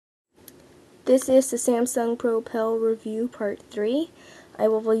this is the Samsung Propel review part 3. I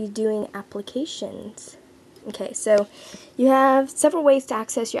will be doing applications. Okay, so you have several ways to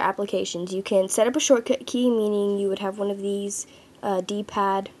access your applications. You can set up a shortcut key, meaning you would have one of these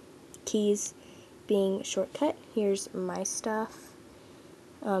D-pad keys being a shortcut. Here's my stuff.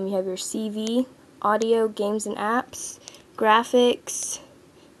 You have your CV, audio, games and apps, graphics,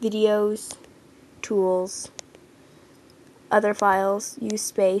 videos, tools, other files, use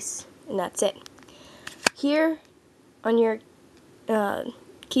space, and that's it. Here on your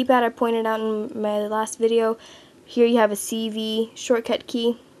keypad I pointed out in my last video, here you have a CV shortcut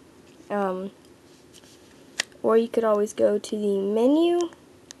key, or you could always go to the menu.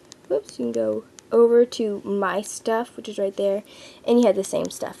 Whoops, you can go over to My Stuff, which is right there, and you have the same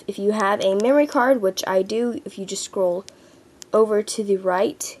stuff. If you have a memory card, which I do, if you just scroll over to the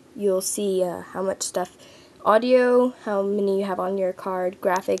right, you'll see how much stuff. Audio, how many you have on your card,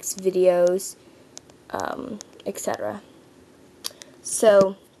 graphics, videos, etc.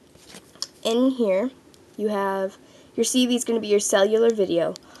 So, in here, you have your CV is going to be your cellular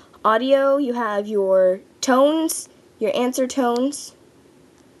video. Audio, you have your tones, your answer tones.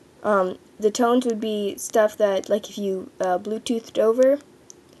 The tones would be stuff that, like if you Bluetoothed over.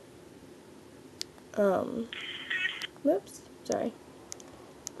 Whoops, sorry.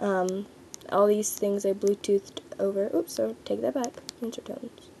 All these things I Bluetoothed over. Oops, so take that back. Answer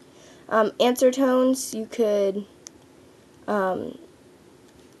tones. Answer tones, you could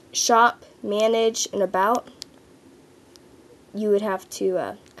shop, manage, and about. You would have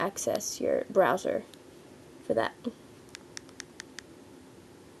to access your browser for that.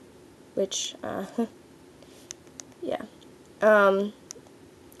 Which, yeah. And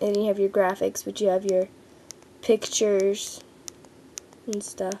you have your graphics, which you have your pictures and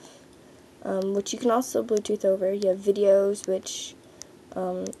stuff, which you can also Bluetooth over. You have videos, which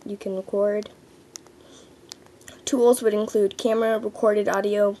you can record. Tools would include camera, recorded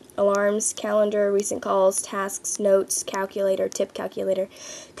audio, alarms, calendar, recent calls, tasks, notes, calculator, tip calculator,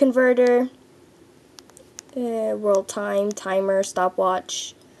 converter, world time, timer,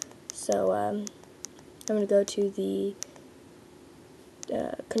 stopwatch. So I'm going to go to the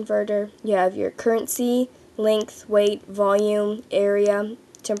converter. You have your currency, length, weight, volume, area,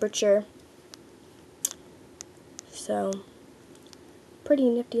 temperature. So, pretty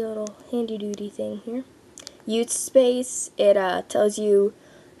nifty little handy-duty thing here. Use space, it tells you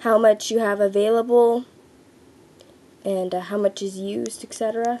how much you have available and how much is used,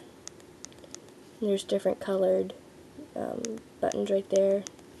 etc. There's different colored buttons right there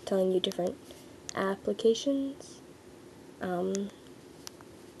telling you different applications.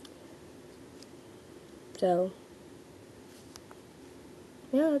 So,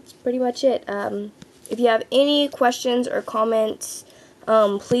 yeah, that's pretty much it. If you have any questions or comments,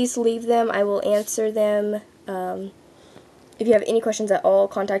 please leave them. I will answer them. If you have any questions at all,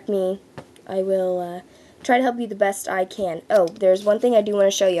 contact me. I will try to help you the best I can. Oh, there's one thing I do want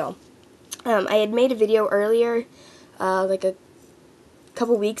to show y'all. I had made a video earlier, like a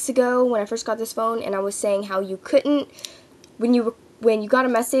couple weeks ago when I first got this phone, and I was saying how you couldn't, when you got a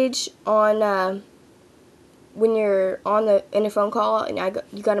message on when you're in a phone call and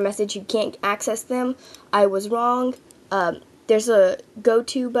you got a message, you can't access them. I was wrong. There's a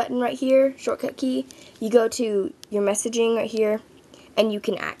go-to button right here, shortcut key. You go to your messaging right here, and you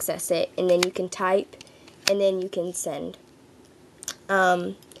can access it, and then you can type, and then you can send.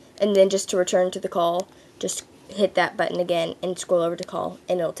 And then just to return to the call, just hit that button again and scroll over to call,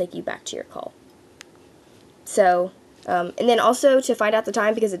 and it'll take you back to your call. So, and then also to find out the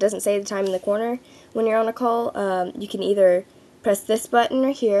time, because it doesn't say the time in the corner when you're on a call, you can either press this button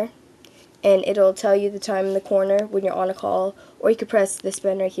right here, and it'll tell you the time in the corner when you're on a call, or you could press this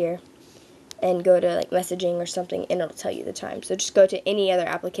button right here and go to like messaging or something, and it'll tell you the time. So just go to any other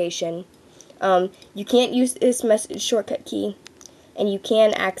application. You can't use this message shortcut key, and you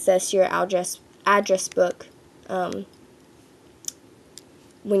can access your address book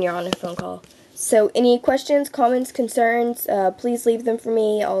when you're on a phone call. So any questions, comments, concerns, please leave them for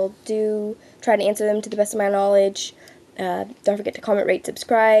me. I'll try to answer them to the best of my knowledge. Don't forget to comment, rate,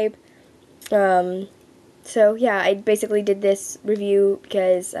 subscribe. So yeah, I basically did this review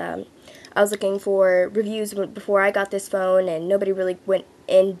because I was looking for reviews before I got this phone, and nobody really went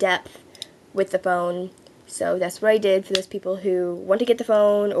in depth with the phone. So that's what I did for those people who want to get the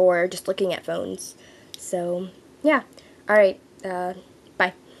phone or just looking at phones. So yeah, alright.